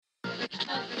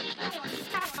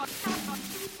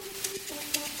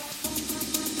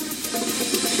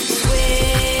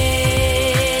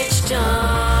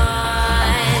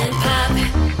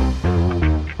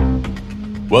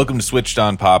Welcome to Switched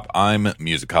on Pop. I'm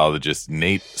musicologist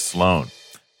Nate Sloan.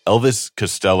 Elvis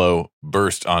Costello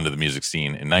burst onto the music scene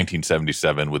in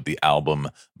 1977 with the album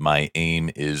My Aim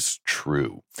Is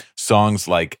True. Songs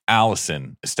like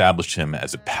Allison established him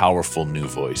as a powerful new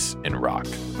voice in rock.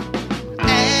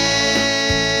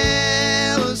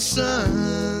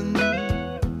 Allison,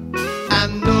 I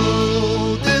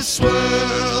know this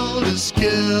world is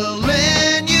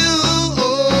killing you.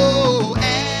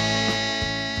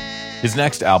 His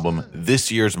next album,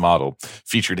 This Year's Model,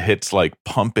 featured hits like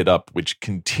Pump It Up, which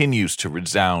continues to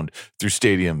resound through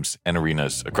stadiums and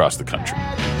arenas across the country.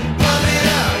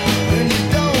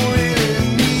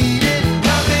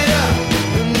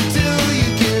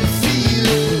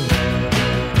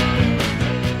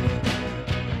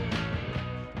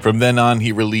 From then on,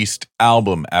 he released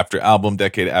album after album,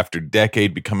 decade after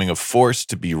decade, becoming a force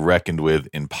to be reckoned with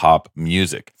in pop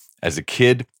music. As a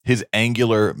kid, his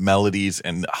angular melodies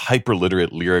and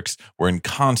hyperliterate lyrics were in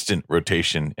constant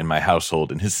rotation in my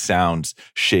household, and his sounds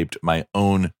shaped my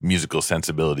own musical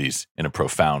sensibilities in a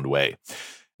profound way.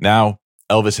 Now,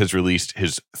 Elvis has released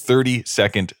his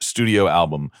 32nd studio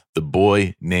album, The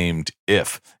Boy Named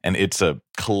If, and it's a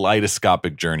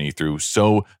kaleidoscopic journey through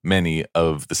so many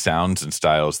of the sounds and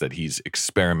styles that he's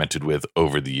experimented with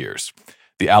over the years.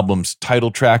 The album's title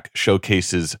track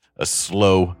showcases a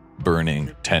slow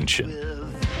burning tension.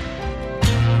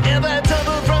 If I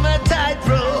tumble from a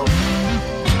tightrope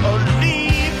or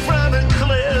leap from a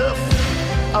cliff,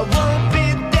 I won't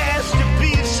be dashed to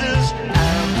pieces.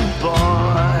 I'm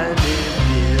born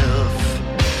in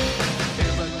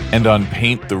if. And on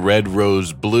Paint the Red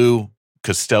Rose Blue,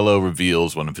 Costello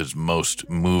reveals one of his most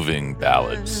moving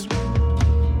ballads.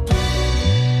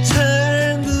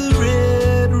 Turn the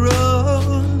red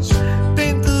rose,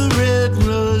 paint the red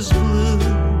rose blue.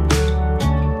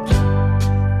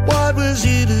 What was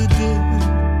he to do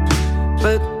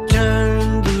but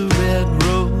turn the red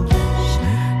rose,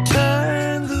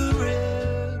 turn the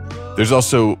red rose. There's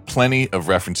also plenty of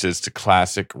references to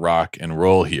classic rock and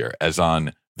roll here, as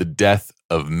on The Death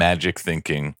of Magic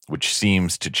Thinking, which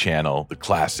seems to channel the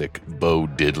classic Bo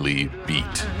Diddley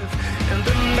beat. And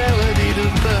the melody to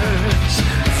birds,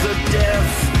 the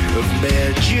death of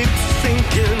magic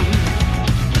thinking.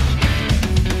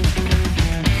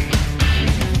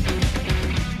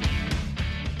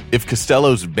 If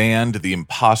Costello's band, The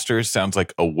Imposters, sounds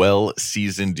like a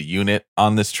well-seasoned unit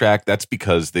on this track, that's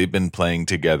because they've been playing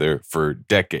together for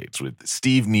decades, with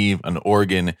Steve Neve on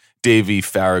organ, Davey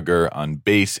Farragher on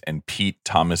bass, and Pete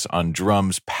Thomas on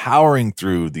drums, powering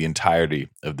through the entirety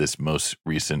of this most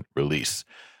recent release.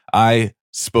 I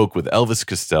spoke with Elvis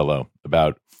Costello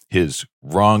about his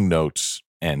wrong notes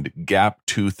and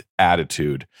gap-tooth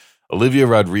attitude, Olivia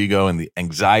Rodrigo and the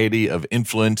anxiety of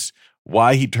influence,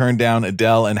 why he turned down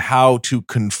Adele, and how to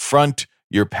confront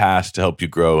your past to help you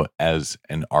grow as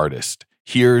an artist.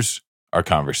 Here's our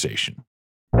conversation.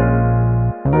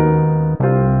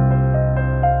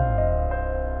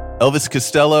 Elvis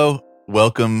Costello,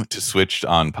 welcome to Switched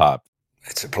on Pop.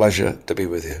 It's a pleasure to be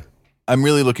with you. I'm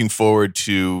really looking forward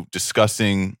to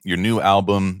discussing your new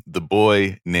album, The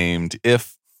Boy Named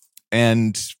If.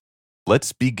 And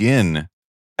let's begin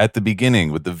at the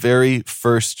beginning with the very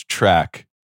first track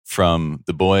from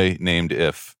The Boy Named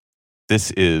If.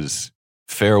 This is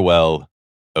Farewell,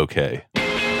 Okay.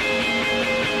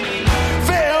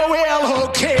 Farewell,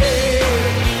 okay.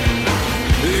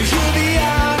 You'll be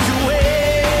on your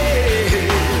way.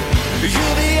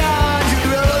 You'll be on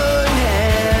your own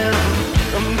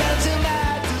now. That's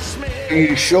my dismay. Are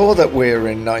you sure that we're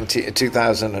in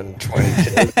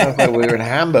 2022? We're in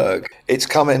Hamburg. It's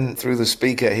coming through the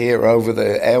speaker here over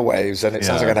the airwaves, and it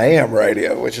sounds like an AM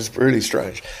radio, which is really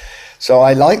strange. So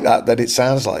I like that it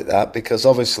sounds like that, because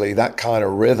obviously that kind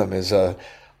of rhythm is a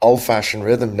old-fashioned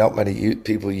rhythm not many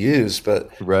people use. But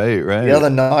right. The other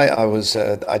night I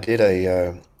did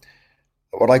a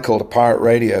what I called a pirate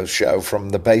radio show from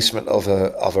the basement of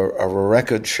a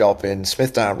record shop in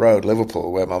Smithtown Road,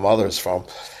 Liverpool, where my mother is from.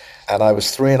 And I was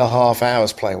 3.5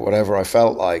 hours playing whatever I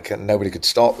felt like, and nobody could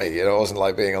stop me. You know, it wasn't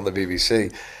like being on the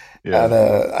BBC. Yeah.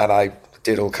 And I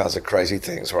did all kinds of crazy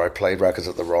things where I played records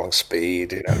at the wrong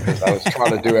speed, you know, because I was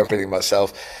trying to do everything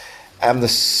myself. And the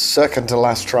second to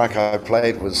last track I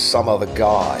played was Some Other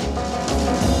Guy.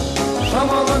 Some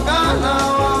other guy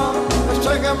now is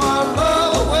taking my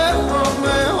love away from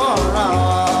me.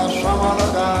 Some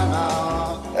other guy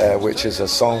now. Which is a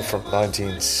song from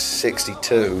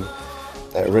 1962,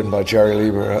 written by Jerry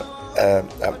Lieber,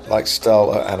 Mike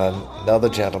Stoller, and another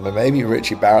gentleman, maybe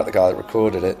Richie Barrett, the guy that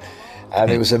recorded it. And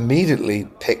it was immediately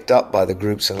picked up by the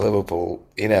groups in Liverpool.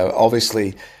 You know,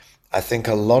 obviously, I think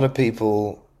a lot of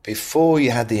people, before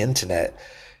you had the internet,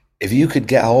 if you could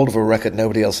get hold of a record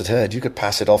nobody else had heard, you could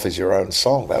pass it off as your own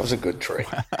song. That was a good trick.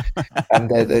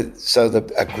 And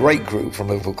a great group from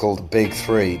Liverpool called the Big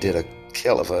Three did a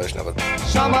killer version of it.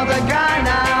 Some other guy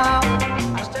now.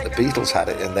 The Beatles had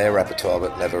it in their repertoire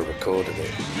but never recorded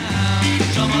it.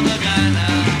 Some other guy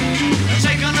now.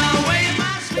 Taking away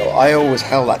my So I always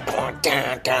held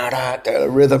that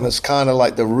rhythm as kind of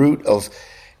like the root of,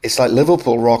 it's like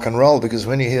Liverpool rock and roll, because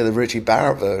when you hear the Richie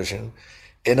Barrett version,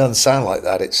 it doesn't sound like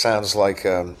that. It sounds like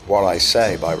What I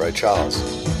Say by Ray Charles.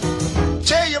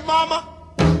 Tell your mama,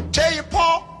 tell your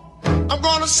pa, I'm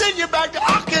gonna send you back to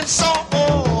Arkansas.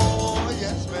 Oh,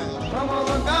 yes, man. Some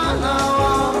other guy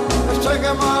now is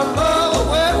taking my love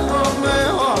away from me.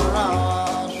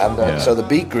 And so the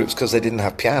beat groups, because they didn't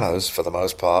have pianos for the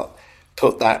most part,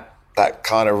 put that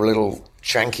kind of little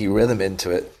chanky rhythm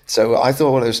into it. So I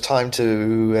thought it was time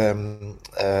to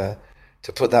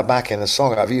put that back in a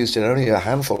song. I've used it only a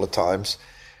handful of times.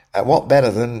 And what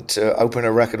better than to open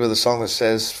a record with a song that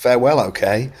says "Farewell,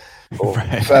 okay," or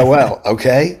Right. "Farewell,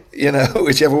 okay," you know,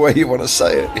 whichever way you want to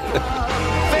say it.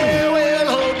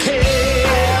 Farewell, okay.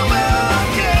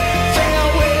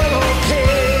 Farewell,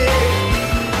 okay.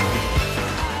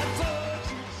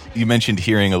 You mentioned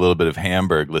hearing a little bit of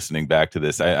Hamburg listening back to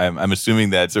this. I'm assuming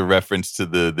that's a reference to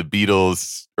the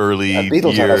Beatles' early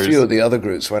Beatles years. had a few of the other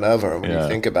groups went over, and when Yeah. you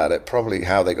think about it, probably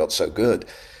how they got so good,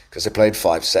 because they played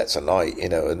 5 sets a night, you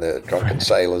know, and the Drunken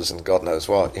Sailors and God knows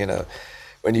what, you know.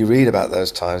 When you read about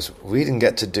those times, we didn't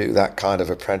get to do that kind of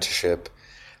apprenticeship.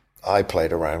 I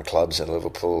played around clubs in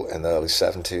Liverpool in the early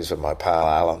 70s with my pal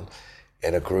Alan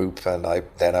in a group, and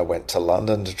then I went to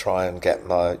London to try and get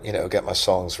my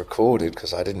songs recorded,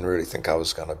 because I didn't really think I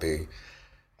was going to be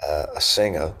a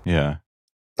singer. Yeah.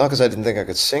 Not because I didn't think I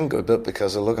could sing good, but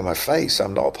because of look at my face.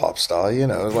 I'm not a pop star, you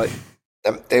know. Like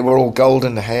they were all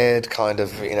golden haired, kind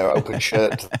of, you know, open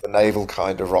shirt, the navel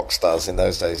kind of rock stars in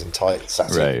those days in tight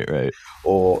satin. Right.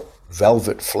 Or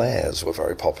velvet flares were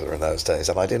very popular in those days,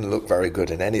 and I didn't look very good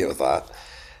in any of that.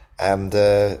 And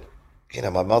you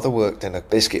know, my mother worked in a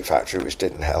biscuit factory, which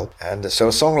didn't help. And so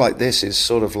a song like this is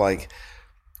sort of like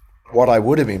what I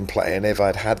would have been playing if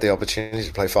I'd had the opportunity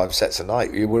to play 5 sets a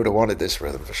night. You would have wanted this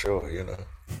rhythm for sure, you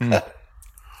know.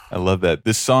 I love that.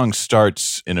 This song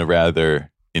starts in a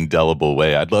rather indelible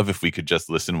way. I'd love if we could just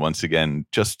listen once again,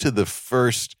 just to the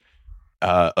first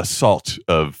assault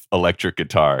of electric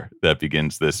guitar that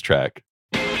begins this track.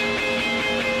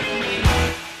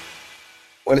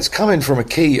 Well, it's coming from a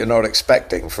key you're not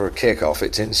expecting for a kickoff.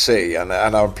 It's in C, and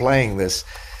I'm playing this.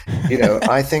 You know,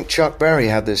 I think Chuck Berry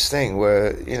had this thing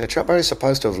where, you know, Chuck Berry's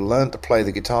supposed to have learned to play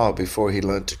the guitar before he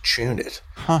learned to tune it.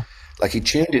 Huh. Like he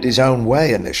tuned it his own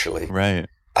way initially. Right.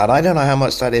 And I don't know how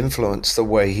much that influenced the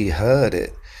way he heard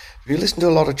it. If you listen to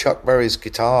a lot of Chuck Berry's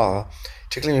guitar,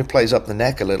 particularly when he plays up the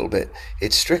neck a little bit,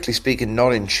 it's strictly speaking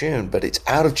not in tune, but it's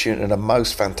out of tune in a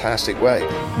most fantastic way.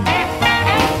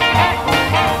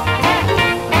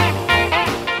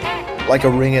 Like a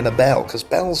ring in a bell, because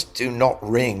bells do not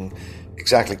ring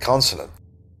exactly consonant.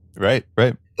 Right.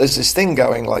 There's this thing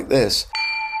going like this.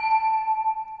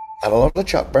 And a lot of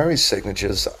Chuck Berry's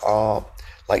signatures are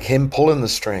like him pulling the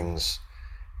strings.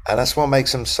 And that's what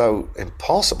makes them so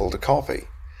impossible to copy,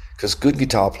 because good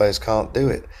guitar players can't do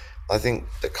it. I think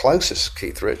the closest is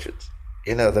Keith Richards,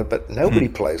 you know, but nobody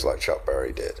plays like Chuck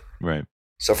Berry did. Right.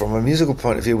 So from a musical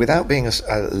point of view, without being a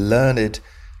learned,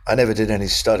 I never did any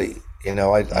study. You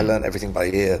know, I learned everything by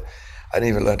ear. I didn't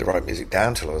even learn to write music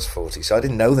down till I was 40. So I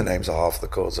didn't know the names of half the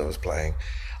chords I was playing.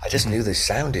 I just knew they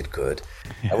sounded good.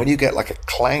 And when you get like a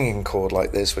clanging chord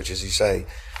like this, which, as you say,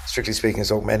 strictly speaking,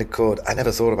 is an augmented chord, I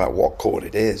never thought about what chord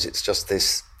it is. It's just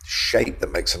this shape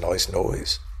that makes a nice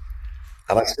noise.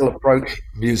 And I still approach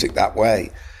music that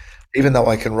way. Even though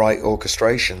I can write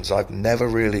orchestrations,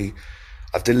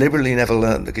 I've deliberately never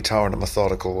learned the guitar in a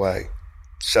methodical way.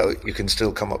 So you can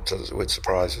still come up with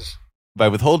surprises. By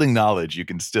withholding knowledge, you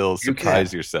can still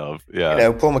surprise yourself. Yeah. You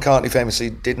know, Paul McCartney famously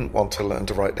didn't want to learn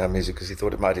to write down music because he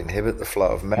thought it might inhibit the flow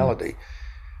of melody.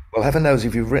 Well, heaven knows,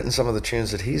 if you've written some of the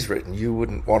tunes that he's written, you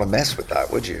wouldn't want to mess with that,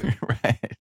 would you?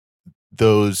 Right.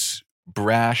 Those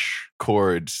brash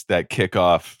chords that kick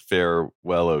off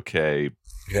Farewell, okay,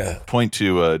 Yeah. point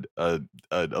to a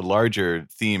larger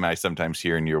theme I sometimes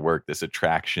hear in your work, this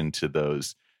attraction to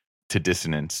those, to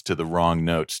dissonance, to the wrong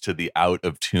notes, to the out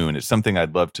of tune. It's something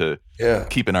I'd love to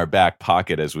keep in our back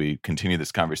pocket as we continue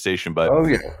this conversation. But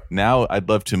now I'd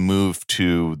love to move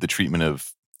to the treatment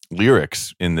of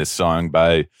lyrics in this song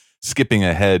by skipping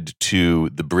ahead to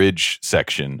the bridge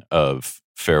section of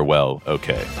Farewell,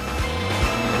 okay.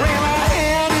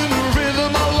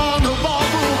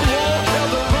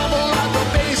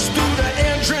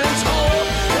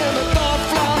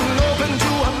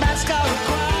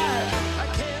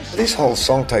 this whole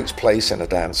song takes place in a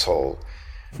dance hall.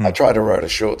 I tried to write a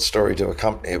short story to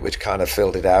accompany it, which kind of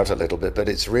filled it out a little bit, but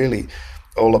it's really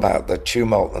all about the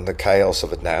tumult and the chaos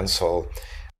of a dance hall.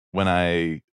 When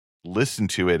I listen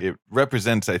to it, it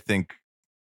represents, I think,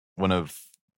 one of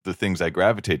the things I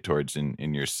gravitate towards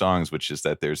in your songs, which is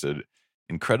that there's an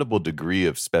incredible degree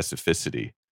of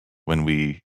specificity when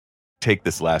we take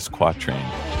this last quatrain.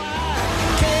 Can't get the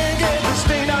stain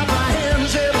off my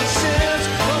hands ever since.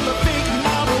 From the big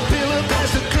marble pillar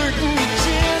past the curtain of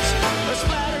chintz. A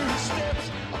splatter of steps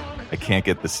on I can't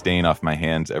get the stain off my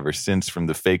hands ever since, from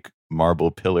the fake marble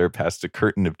pillar past a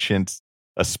curtain of chintz,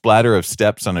 a splatter of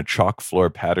steps on a chalk floor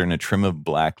pattern, a trim of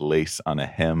black lace on a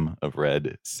hem of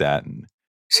red satin.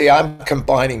 See, I'm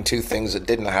combining two things that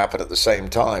didn't happen at the same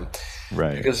time.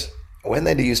 Right. Because when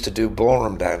they used to do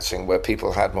ballroom dancing, where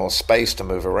people had more space to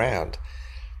move around,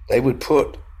 they would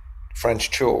put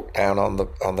French chalk down on the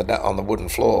wooden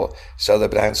floor so the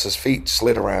dancers' feet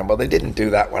slid around. Well, they didn't do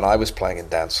that when I was playing in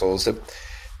dance halls.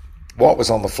 What was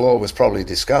on the floor was probably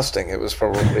disgusting. It was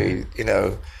probably,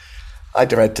 I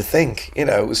dread to think, it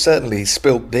was certainly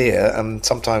spilt beer and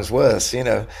sometimes worse,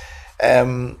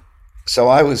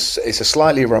 So it's a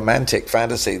slightly romantic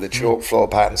fantasy, the chalk floor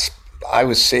patterns. I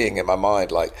was seeing in my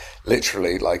mind,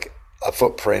 literally a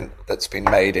footprint that's been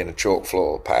made in a chalk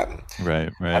floor pattern.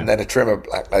 Right. And then a trim of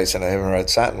black lace and a hem of red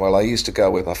satin. Well, I used to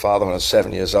go with my father when I was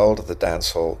 7 years old at the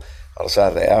dance hall on a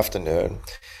Saturday afternoon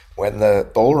when the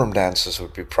ballroom dancers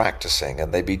would be practicing,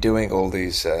 and they'd be doing all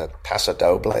these paso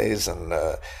dobles and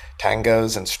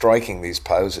tangos and striking these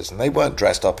poses. And they weren't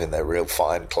dressed up in their real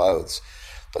fine clothes.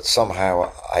 But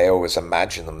somehow I always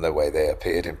imagined them the way they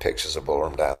appeared in pictures of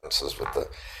ballroom dancers with the,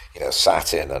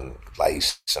 satin and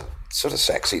lace and sort of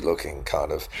sexy looking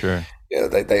kind of. Sure.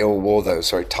 They all wore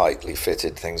those very tightly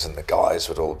fitted things, and the guys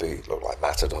would all look like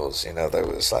matadors. There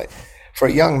was for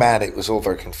a young man, it was all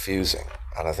very confusing.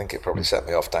 And I think it probably set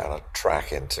me off down a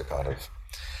track into kind of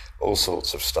all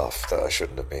sorts of stuff that I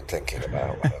shouldn't have been thinking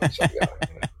about when I was so young.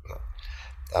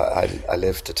 I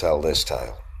lived to tell this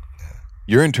tale.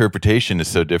 Your interpretation is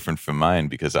so different from mine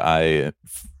because I,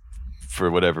 for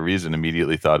whatever reason,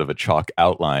 immediately thought of a chalk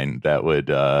outline that would...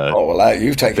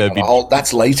 you've taken a whole...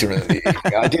 That's later in the evening.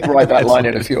 I did write that line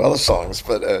in a few other songs,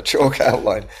 but chalk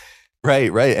outline.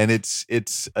 Right. And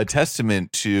it's a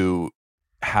testament to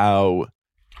how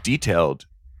detailed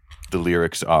the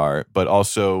lyrics are, but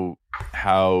also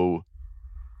how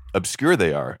obscure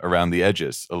they are around the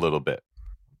edges a little bit.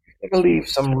 Leave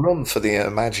some room for the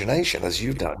imagination, as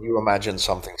you've done. You imagine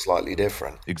something slightly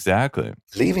different. Exactly.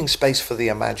 Leaving space for the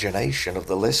imagination of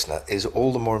the listener is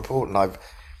all the more important. I'm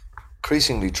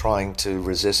increasingly trying to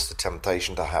resist the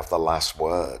temptation to have the last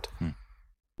word.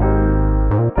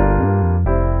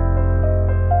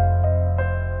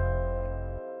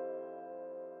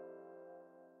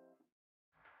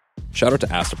 Shout out to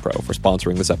Astapro for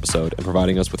sponsoring this episode and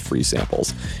providing us with free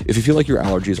samples. If you feel like your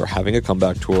allergies are having a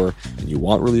comeback tour and you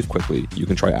want relief quickly, you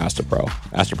can try Astapro.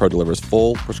 Astapro delivers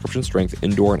full prescription strength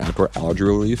indoor and outdoor allergy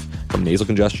relief from nasal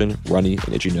congestion, runny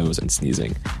and itchy nose, and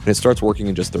sneezing. And it starts working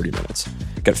in just 30 minutes.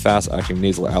 Get fast-acting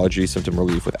nasal allergy symptom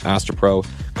relief with Astapro.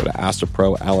 Go to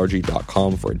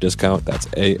astaproallergy.com for a discount. That's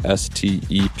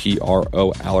ASTEPRO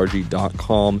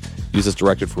allergy.com. Use as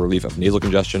directed for relief of nasal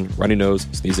congestion, runny nose,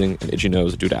 sneezing, and itchy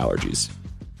nose due to allergies.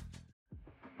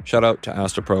 Shout out to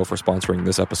Astapro for sponsoring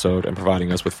this episode and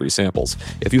providing us with free samples.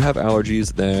 If you have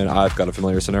allergies, then I've got a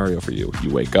familiar scenario for you. You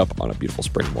wake up on a beautiful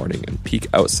spring morning and peek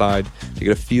outside to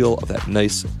get a feel of that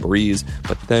nice breeze,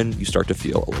 but then you start to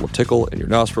feel a little tickle in your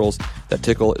nostrils. That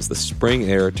tickle is the spring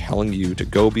air telling you to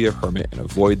go be a hermit and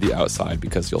avoid the outside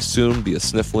because you'll soon be a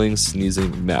sniffling,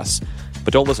 sneezing mess.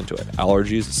 But don't listen to it.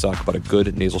 Allergies suck, but a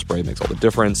good nasal spray makes all the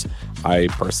difference. I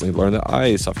personally learned that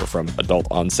I suffer from adult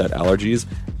onset allergies,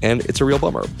 and it's a real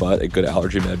bummer, but a good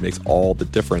allergy med makes all the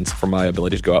difference for my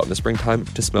ability to go out in the springtime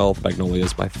to smell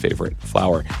magnolias, my favorite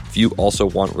flower. If you also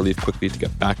want relief quickly to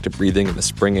get back to breathing in the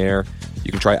spring air, you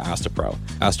can try Astapro.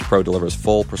 Astapro delivers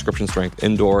full prescription strength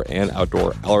indoor and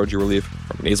outdoor allergy relief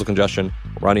from nasal congestion,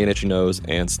 runny and itchy nose,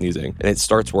 and sneezing, and it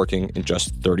starts working in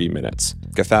just 30 minutes.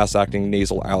 Get fast-acting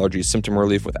nasal allergy symptom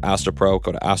relief with Astapro.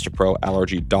 Go to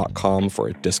astaproallergy.com for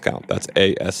a discount. That's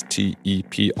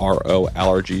ASTEPRO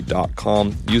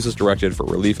allergy.com. Use as directed for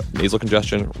relief of nasal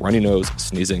congestion, runny nose,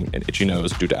 sneezing, and itchy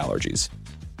nose due to allergies.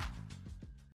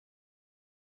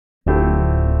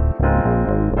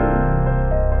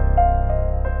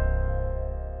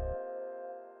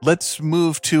 Let's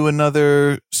move to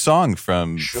another song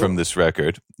from this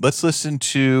record. Let's listen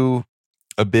to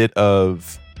a bit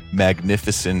of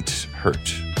Magnificent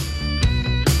Hurt.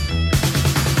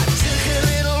 took a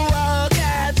little walk,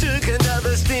 I took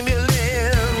another stimulant.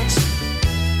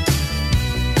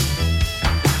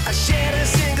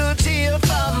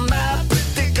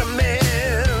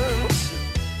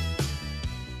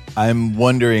 I'm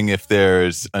wondering if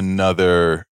there's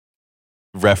another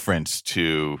reference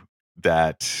to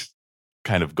that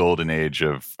kind of golden age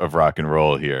of rock and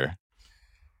roll here.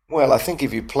 Well, I think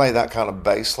if you play that kind of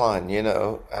bass line,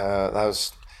 that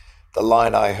was the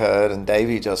line I heard. And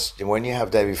when you have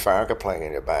Davey Faragher playing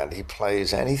in your band, he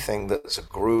plays anything that's a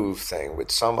groove thing with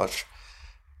so much,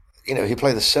 he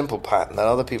played the simple pattern that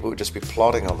other people would just be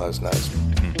plodding on those notes.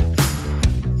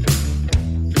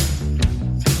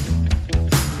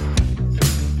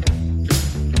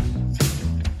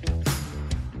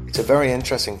 It's a very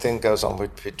interesting thing goes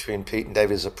on between Pete and Davey.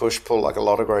 There's a push-pull, like a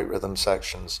lot of great rhythm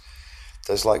sections.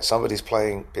 There's like somebody's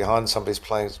playing behind, somebody's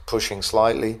playing, pushing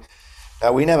slightly.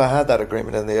 Now, we never had that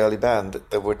agreement in the early band.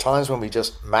 There were times when we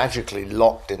just magically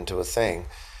locked into a thing,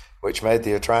 which made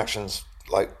the Attractions,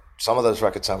 like some of those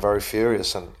records, sound very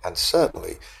furious and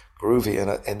certainly groovy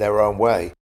in their own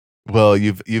way. Well,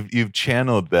 you've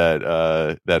channeled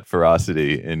that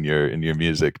ferocity in your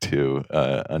music to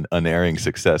an unerring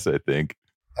success, I think.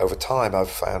 Over time,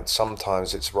 I've found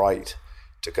sometimes it's right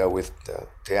to go with the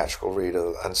theatrical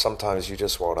reader, and sometimes you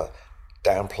just want to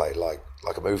downplay like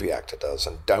a movie actor does,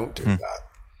 and don't do that.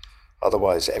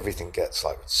 Otherwise, everything gets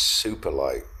like super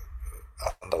like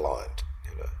underlined.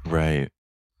 Right.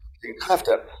 You have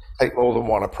to take more than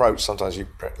one approach. Sometimes you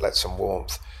let some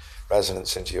warmth,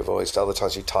 resonance into your voice. Other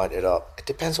times you tighten it up. It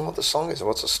depends on what the song is and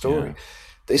what's the story. Yeah.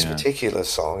 This particular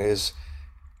song is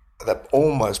that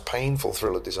almost painful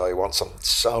thrill of desire. You want something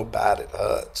so bad it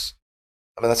hurts.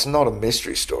 I mean, that's not a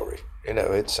mystery story.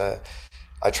 It's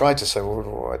I tried to say,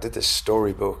 I did this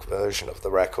storybook version of the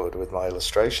record with my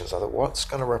illustrations. I thought, what's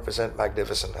going to represent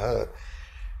Magnificent Hurt?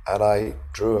 And I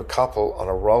drew a couple on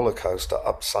a roller coaster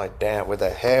upside down with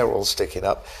their hair all sticking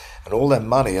up and all their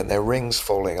money and their rings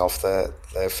falling off their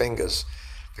fingers.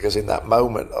 Because in that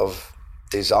moment of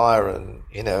desire and,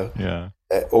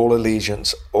 all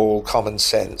allegiance, all common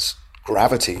sense,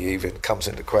 gravity even comes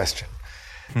into question.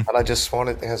 And I just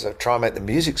wanted to try and make the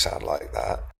music sound like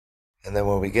that. And then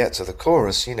when we get to the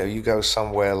chorus, you go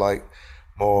somewhere like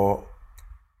more,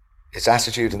 it's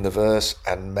attitude in the verse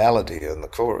and melody in the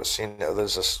chorus.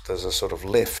 There's a sort of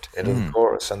lift into the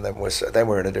chorus, and then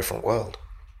we're in a different world.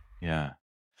 Yeah.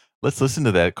 Let's listen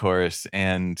to that chorus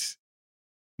and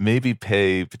maybe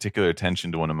pay particular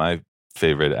attention to one of my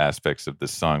favorite aspects of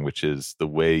this song, which is the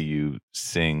way you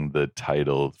sing the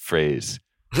title phrase.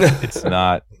 It's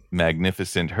not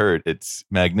Magnificent Hurt, it's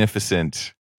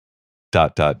Magnificent ...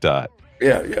 Yeah.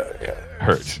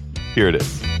 Hurt. Here it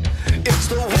is. It's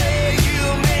the way you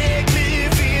make me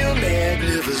feel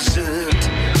magnificent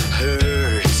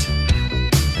hurt.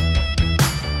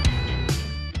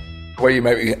 The way you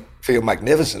make me feel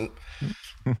magnificent,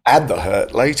 add the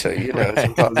hurt later.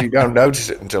 Sometimes you don't notice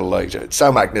it until later. It's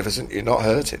so magnificent, you're not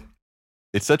hurting.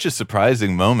 It's such a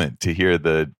surprising moment to hear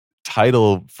the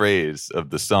title phrase of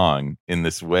the song in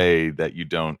this way that you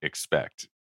don't expect,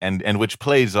 and which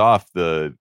plays off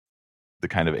the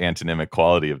kind of antonymic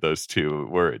quality of those two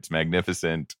words,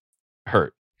 magnificent,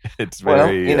 hurt. It's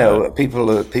very people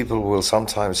will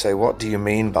sometimes say, what do you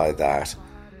mean by that?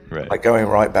 Right. Like going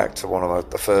right back to one of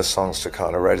the first songs to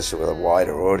kind of register with a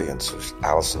wider audience was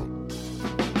Allison.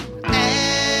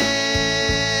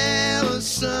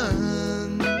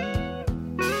 Allison,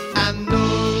 I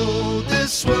know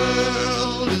this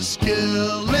world is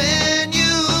killing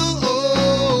you.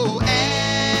 Oh,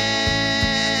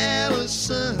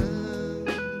 Allison.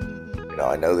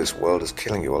 I know this world is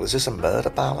killing you. Well, is this a murder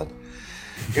ballad?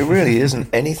 It really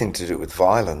isn't anything to do with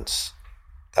violence,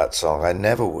 that song. I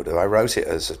never would have. I wrote it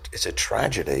as it's a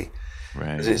tragedy.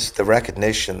 Right. It's the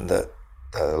recognition that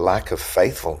the lack of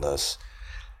faithfulness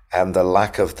and the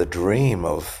lack of the dream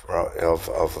of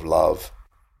love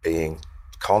being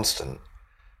constant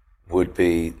would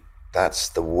be, that's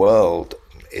the world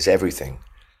is everything.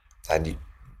 And you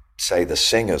say the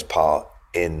singer's part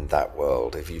in that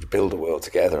world, if you build a world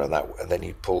together and then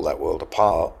you pull that world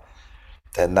apart,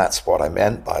 then that's what I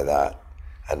meant by that.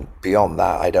 And beyond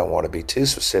that, I don't want to be too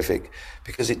specific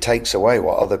because it takes away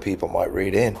what other people might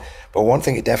read in. But one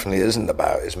thing it definitely isn't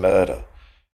about is murder.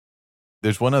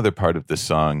 There's one other part of this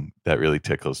song that really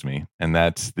tickles me, and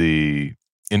that's the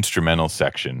instrumental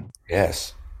section.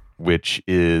 Yes. Which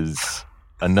is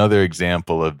another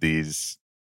example of these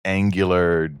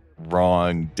angular,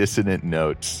 wrong, dissonant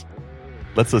notes.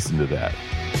 Let's listen to that.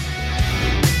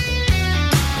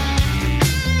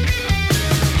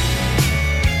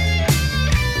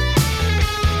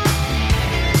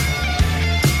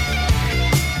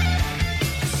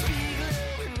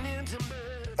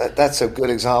 That's a good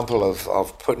example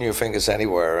of putting your fingers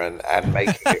anywhere and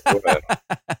making it work.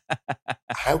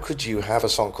 how could you have a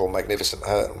song called Magnificent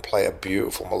Hurt and play a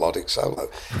beautiful melodic solo?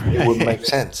 It wouldn't make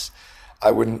sense.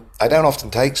 I don't often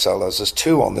take solos. There's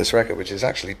 2 on this record, which is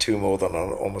actually 2 more than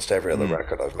on almost every other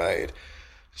record I've made.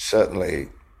 Certainly,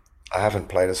 I haven't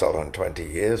played a solo in 20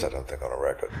 years, I don't think, on a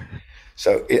record.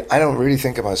 So I don't really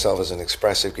think of myself as an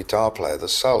expressive guitar player. The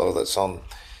solo that's on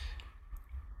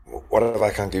What If I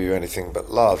Can't Give You Anything But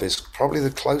Love is probably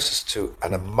the closest to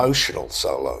an emotional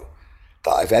solo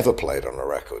that I've ever played on a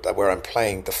record, where I'm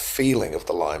playing the feeling of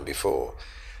the line before.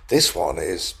 This one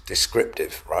is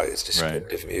descriptive, right? It's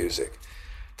descriptive music.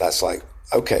 That's like,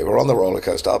 okay, we're on the roller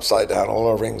coaster upside down, all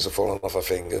our rings are falling off our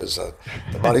fingers, the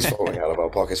money's falling out of our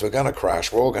pockets, we're going to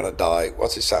crash, we're all going to die,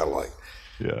 what's it sound like?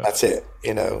 Yeah. That's it,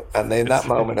 you know? And in that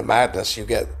moment of madness, you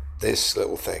get this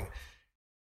little thing.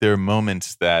 There are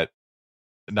moments that,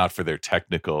 not for their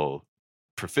technical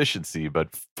proficiency,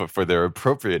 but for their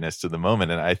appropriateness to the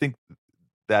moment. And I think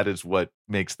that is what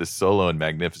makes the solo in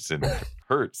Magnificent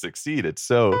Hurt succeed. It's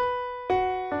so...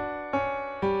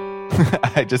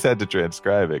 I just had to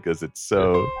transcribe it because it's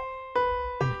so...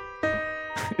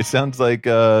 It sounds like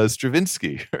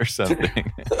Stravinsky or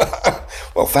something.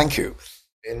 Well, thank you.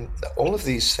 And all of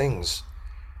these things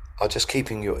are just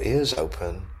keeping your ears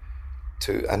open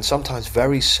to, and sometimes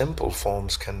very simple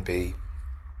forms can be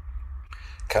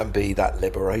that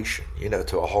liberation, you know,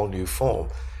 to a whole new form.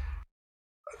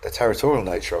 The territorial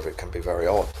nature of it can be very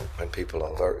odd when people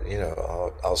are very, you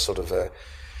know, are sort of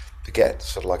forget,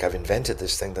 sort of like, I've invented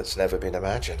this thing that's never been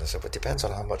imagined. I said, well, it depends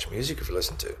on how much music you've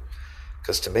listened to.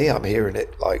 Because to me, I'm hearing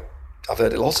it like I've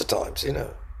heard it lots of times, you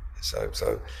know.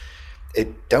 So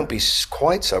don't be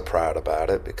quite so proud about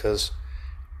it, because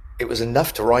it was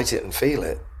enough to write it and feel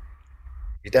it.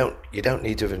 You don't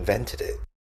need to have invented it.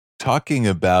 Talking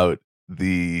about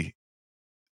the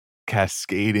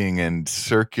cascading and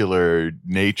circular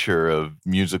nature of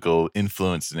musical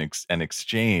influence and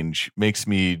exchange makes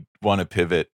me want to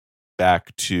pivot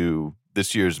back to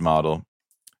this year's model,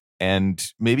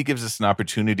 and maybe gives us an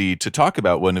opportunity to talk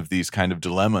about one of these kind of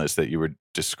dilemmas that you were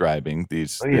describing,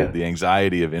 the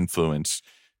anxiety of influence.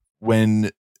 When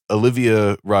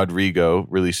Olivia Rodrigo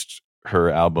released her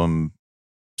album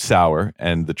Sour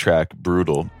and the track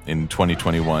Brutal in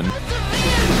 2021.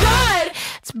 God,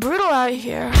 it's brutal out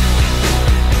here.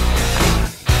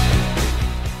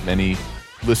 Many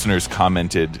listeners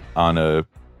commented on a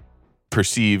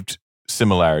perceived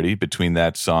similarity between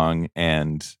that song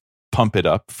and Pump It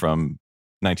Up from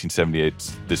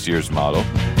 1978's This Year's Model.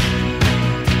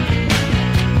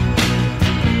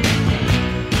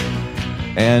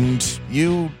 And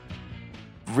you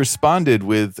responded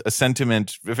with a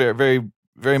sentiment very, very,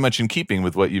 very much in keeping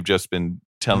with what you've just been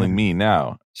telling me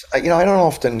now. You know, I don't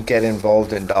often get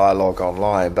involved in dialogue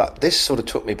online, but this sort of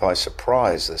took me by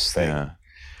surprise, this thing. Yeah.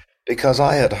 Because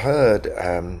I had heard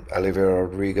Olivia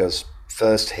Rodrigo's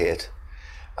first hit,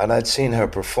 and I'd seen her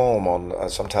perform on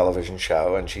some television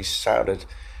show, and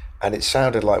it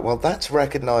sounded like, well, that's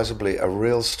recognizably a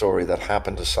real story that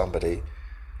happened to somebody.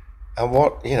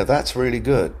 And that's really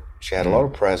good. She had a lot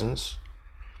of presence.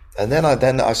 And then I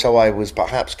was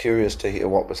perhaps curious to hear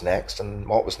what was next, and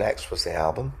what was next was the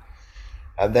album.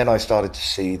 And then I started to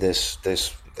see this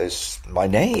my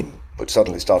name, which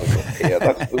suddenly started to appear.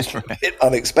 That was a bit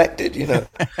unexpected, you know.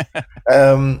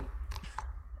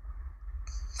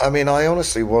 I mean, I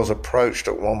honestly was approached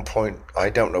at one point.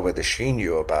 I don't know whether she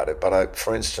knew about it, but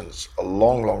for instance, a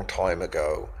long, long time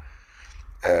ago,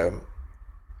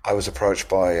 I was approached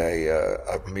by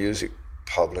a music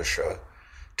publisher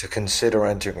to consider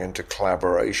entering into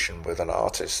collaboration with an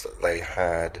artist that they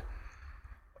had,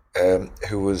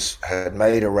 who had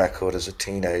made a record as a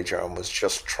teenager and was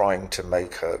just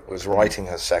was writing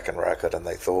her second record, and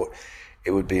they thought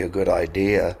it would be a good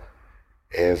idea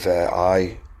if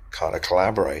I kind of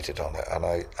collaborated on it.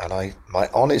 And my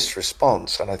honest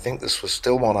response, and I think this was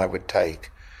still one I would take,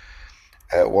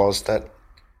 was that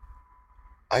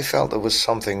I felt there was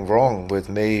something wrong with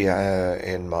me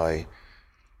in my,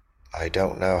 I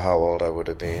don't know how old I would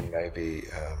have been, maybe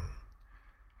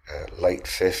late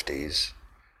 50s,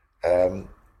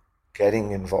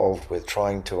 getting involved with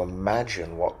trying to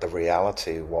imagine what the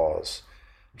reality was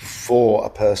for a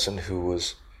person who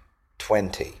was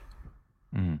 20.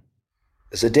 Mm-hmm.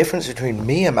 There's a difference between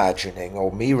me imagining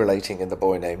or me relating in The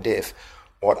Boy Named If,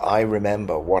 what I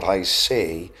remember, what I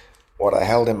see, what I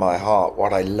held in my heart,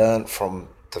 what I learned from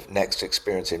the next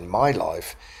experience in my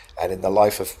life and in the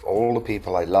life of all the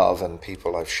people I love and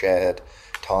people I've shared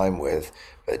time with,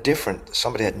 but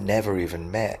somebody I'd never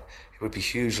even met. It would be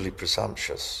hugely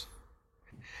presumptuous.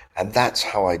 And that's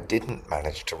how I didn't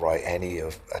manage to write any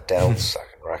of Adele's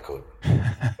second record.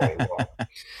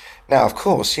 Now, of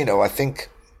course, I think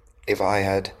if I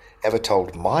had ever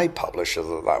told my publisher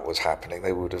that that was happening,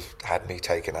 they would have had me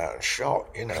taken out and shot,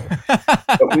 you know.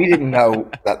 But we didn't know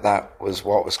that that was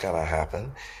what was going to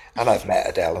happen. And I've met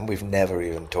Adele, and we've never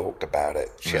even talked about it.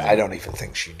 I don't even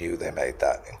think she knew they made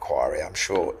that inquiry. I'm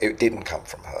sure it didn't come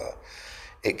from her.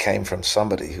 It came from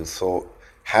somebody who thought,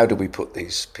 how do we put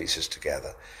these pieces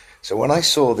together? So when I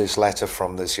saw this letter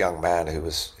from this young man who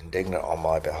was indignant on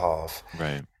my behalf,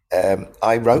 Right.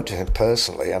 I wrote to him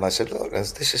personally, and I said, look,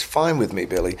 this is fine with me,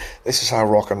 Billy. This is how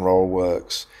rock and roll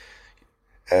works.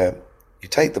 You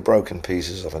take the broken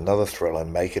pieces of another Thriller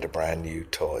and make it a brand new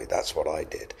toy. That's what I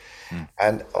did.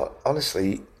 And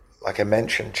honestly, like I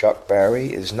mentioned, Chuck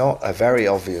Berry is not a very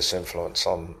obvious influence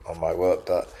on my work,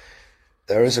 but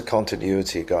there is a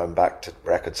continuity going back to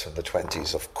records from the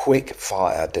 20s of quick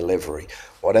fire delivery,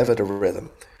 whatever the rhythm.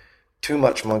 Too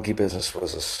Much Monkey Business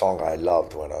was a song I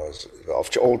loved when I was, of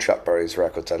all Chuck Berry's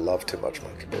records, I loved Too Much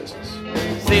Monkey Business.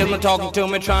 Salesman talking to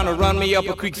me, trying to run me up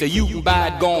a creek. Say, you can buy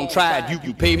it, go on, try it. You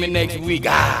can pay me next week. Too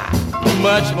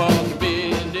much monkey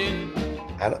business.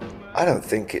 And I don't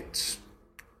think it's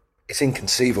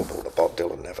inconceivable that Bob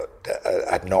Dylan never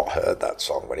had not heard that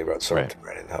song when he wrote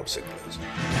Subterranean Homesick Blues.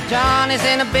 John is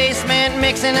in the basement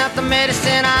mixing up the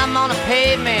medicine. I'm on the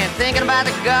pavement thinking about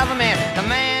the government. The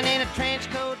man in a trench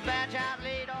coat, badge out,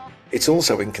 laid off. It's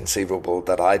also inconceivable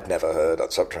that I'd never heard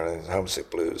that Subterranean Homesick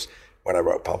Blues when I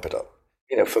wrote Pump It Up.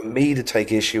 You know, for me to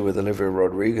take issue with Olivia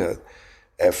Rodrigo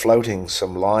floating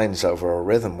some lines over a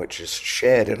rhythm which is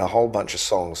shared in a whole bunch of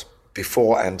songs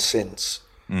before and since,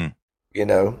 you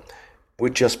know,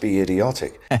 would just be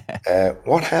idiotic.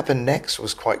 What happened next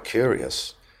was quite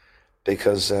curious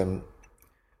because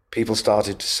people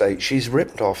started to say she's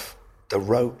ripped off the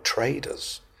Rogue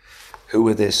Traders, who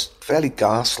were this fairly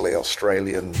ghastly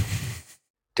Australian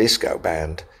disco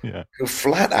band who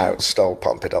flat out stole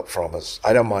Pump It Up from us.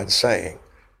 I don't mind saying,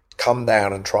 come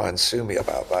down and try and sue me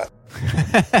about that.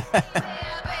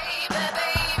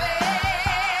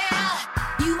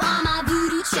 You are my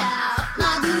voodoo child,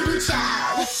 my voodoo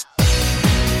child.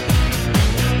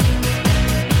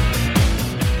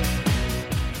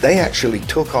 They actually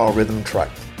took our rhythm track,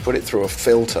 put it through a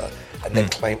filter, and then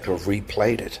claimed to have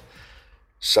replayed it.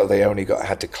 So they only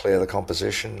had to clear the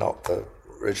composition, not the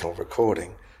original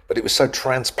recording. But it was so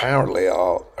transparently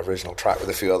our original track with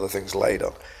a few other things laid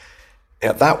on.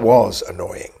 Yeah, that was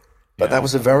annoying. But that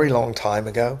was a very long time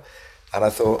ago. And I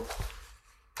thought,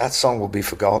 that song will be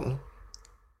forgotten,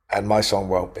 and my song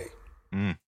won't be.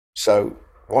 So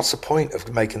what's the point of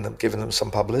giving them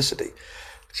some publicity?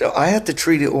 So I had to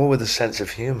treat it all with a sense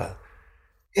of humor.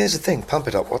 Here's the thing, Pump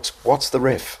It Up, what's the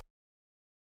riff?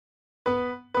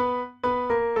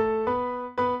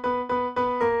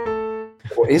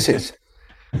 Or is it?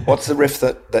 What's the riff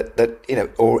that you know,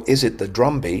 or is it the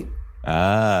drum beat?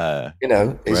 You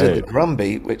know, is it the drum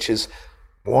beat, which is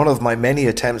one of my many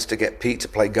attempts to get Pete to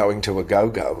play Going to a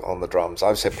Go-Go on the drums.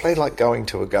 I've said, play like Going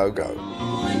to a Go-Go.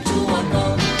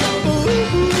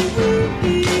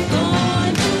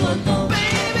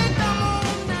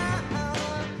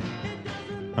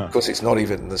 Of course, it's not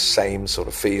even the same sort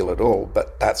of feel at all,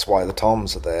 but that's why the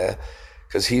toms are there,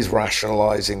 because he's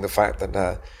rationalizing the fact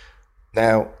that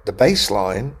now the bass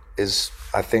line is,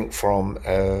 I think, from,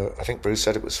 I think Bruce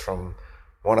said it was from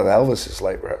one of Elvis's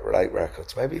late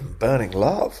records, maybe even Burning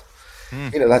Love.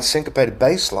 You know, that syncopated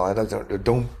bass line,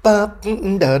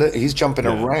 he's jumping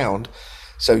around.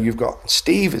 So you've got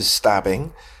Steve is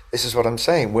stabbing. This is what I'm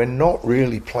saying. We're not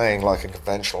really playing like a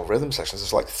conventional rhythm section.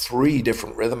 There's like 3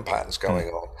 different rhythm patterns going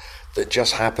on that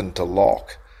just happen to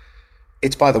lock.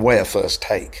 It's, by the way, a first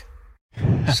take.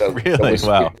 So Really?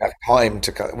 Wow. We had time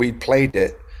to. We played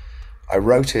it. I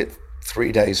wrote it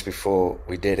 3 days before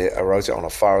we did it. I wrote it on a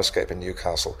fire escape in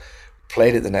Newcastle.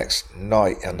 Played it the next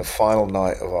night, and the final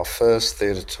night of our first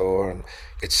theatre tour, and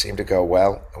it seemed to go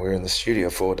well. And we were in the studio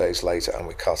 4 days later, and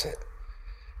we cut it.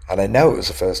 And I know it was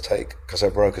a first take because I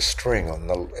broke a string in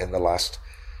the last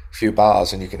few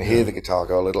bars, and you can hear the guitar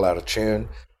go a little out of tune.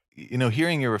 You know,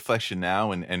 hearing your reflection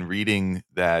now and reading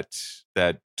that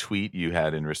tweet you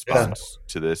had in response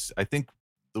to this, I think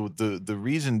the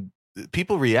reason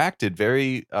people reacted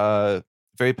very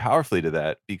very powerfully to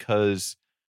that, because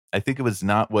I think it was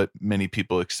not what many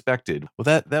people expected. Well,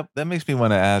 that makes me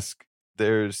want to ask.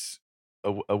 There's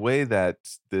a way that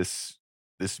this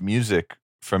music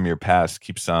from your past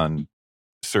keeps on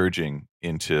surging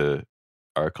into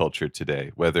our culture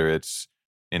today, whether it's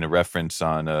in a reference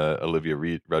on a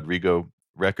Olivia Rodrigo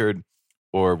record,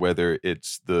 or whether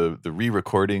it's the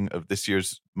re-recording of this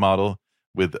year's model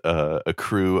with a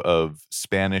crew of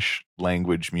Spanish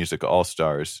language music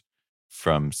all-stars,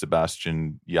 from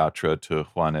Sebastian Yatra to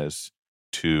Juanes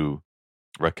to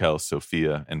Raquel,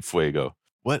 Sophia, and Fuego.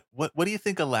 What do you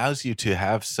think allows you to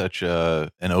have such an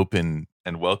open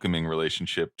and welcoming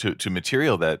relationship to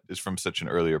material that is from such an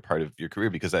earlier part of your career?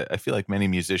 Because I feel like many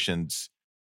musicians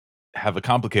have a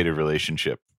complicated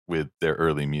relationship with their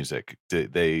early music.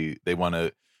 They want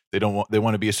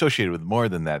to be associated with more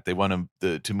than that. They want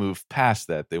to move past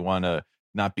that. They want to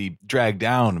not be dragged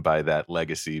down by that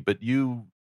legacy. But you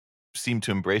seem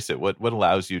to embrace it. What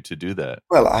allows you to do that?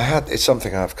 Well, it's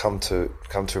something I've come to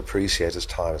appreciate as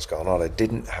time has gone on. I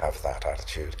didn't have that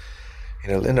attitude.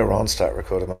 Linda Ronstadt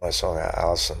recorded my song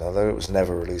Allison. Although it was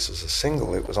never released as a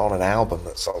single, it was on an album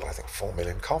that sold, I think, 4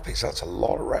 million copies. That's a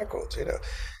lot of records,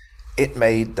 It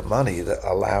made the money that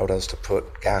allowed us to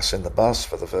put gas in the bus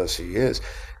for the first few years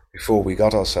before we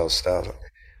got ourselves started.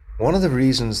 One of the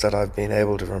reasons that I've been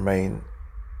able to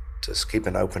keep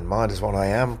an open mind is when I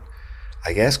am,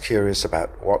 I guess, curious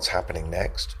about what's happening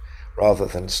next rather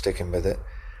than sticking with it.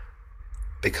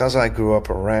 Because I grew up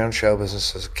around show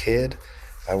business as a kid,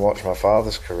 I watched my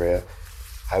father's career,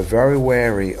 I'm very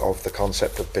wary of the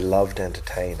concept of beloved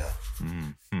entertainer.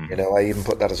 Mm-hmm. I even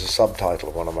put that as a subtitle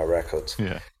of one of my records.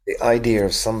 Yeah. The idea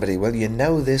of somebody, well,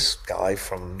 this guy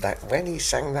from that, when he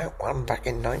sang that one back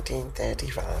in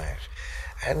 1935,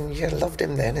 and you loved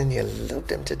him then and you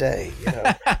loved him today,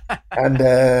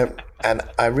 And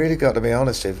I really got to be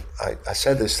honest, I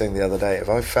said this thing the other day, if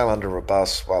I fell under a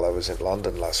bus while I was in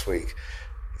London last week,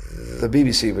 the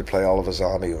BBC would play Oliver's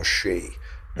Army or She.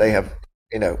 They have,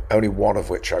 only one of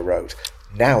which I wrote.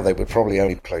 Now they would probably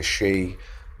only play She,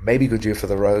 maybe Good Year for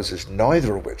the Roses,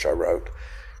 neither of which I wrote.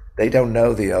 They don't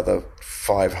know the other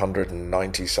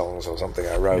 590 songs or something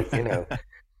I wrote,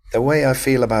 The way I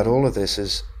feel about all of this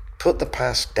is put the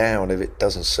past down if it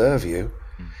doesn't serve you.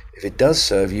 If it does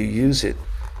serve you, use it.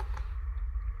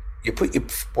 You put your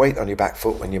weight on your back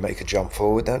foot when you make a jump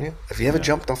forward, don't you? Have you ever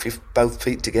jumped off your both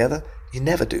feet together? You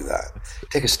never do that.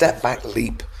 Take a step back,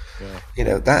 leap.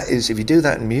 Yeah. That is, if you do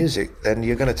that in music, then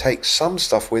you're going to take some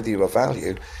stuff with you of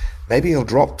value. Maybe you'll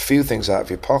drop a few things out of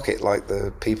your pocket, like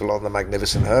the people on the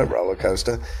Magnificent Herb roller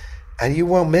coaster, and you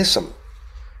won't miss them.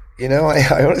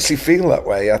 I honestly feel that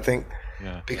way. I think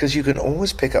because you can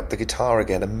always pick up the guitar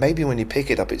again, and maybe when you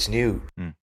pick it up, it's new.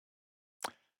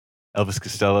 Elvis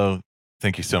Costello,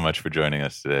 thank you so much for joining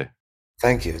us today.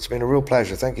 Thank you. It's been a real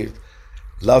pleasure. Thank you.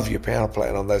 Love your piano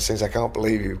playing on those things. I can't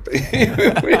believe you.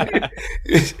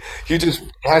 You just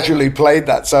casually played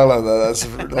that solo, though.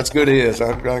 That's good ears.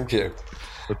 Thank you.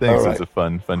 Well, thanks. Right. It's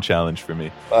a fun challenge for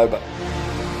me. Bye-bye.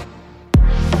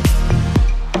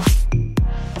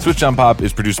 Switched on Pop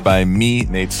is produced by me,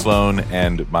 Nate Sloan,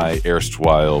 and my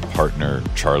erstwhile partner,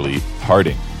 Charlie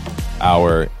Harding.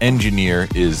 Our engineer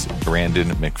is Brandon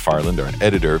McFarland. Our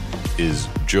editor is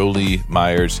Jolie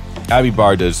Myers. Abby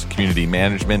Barr does community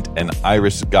management, and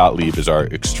Iris Gottlieb is our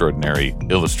extraordinary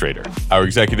illustrator. Our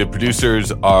executive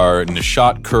producers are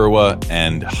Nishat Kurwa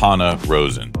and Hannah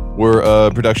Rosen. We're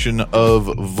a production of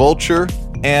Vulture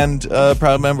and a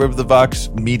proud member of the Vox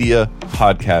Media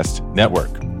Podcast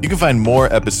Network. You can find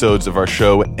more episodes of our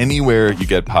show anywhere you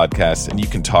get podcasts, and you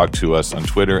can talk to us on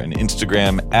Twitter and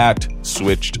Instagram at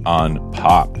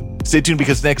SwitchedOnPop. Stay tuned,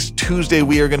 because next Tuesday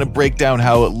we are going to break down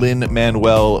how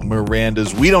Lin-Manuel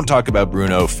Miranda's We Don't Talk About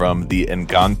Bruno from the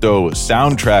Encanto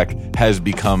soundtrack has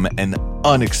become an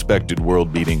unexpected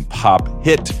world-beating pop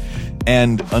hit.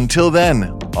 And until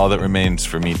then, all that remains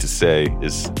for me to say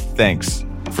is thanks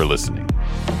for listening.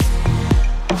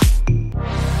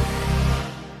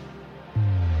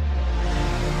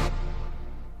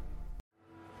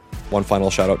 One final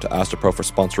shout out to Astapro for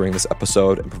sponsoring this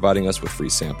episode and providing us with free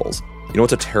samples. You know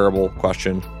what's a terrible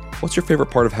question? What's your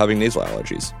favorite part of having nasal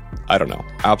allergies? I don't know.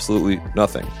 Absolutely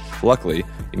nothing. Luckily,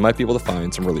 you might be able to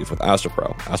find some relief with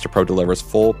Astapro. Astapro delivers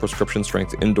full prescription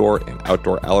strength indoor and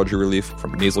outdoor allergy relief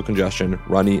from nasal congestion,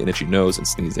 runny and itchy nose, and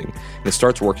sneezing. And it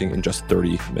starts working in just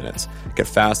 30 minutes. Get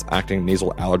fast acting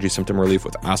nasal allergy symptom relief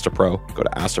with Astapro. Go to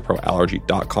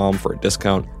astaproallergy.com for a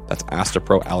discount. That's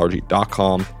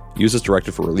astaproallergy.com. Use as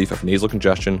directed for relief of nasal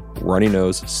congestion, runny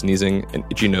nose, sneezing, and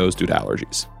itchy nose due to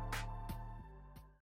allergies.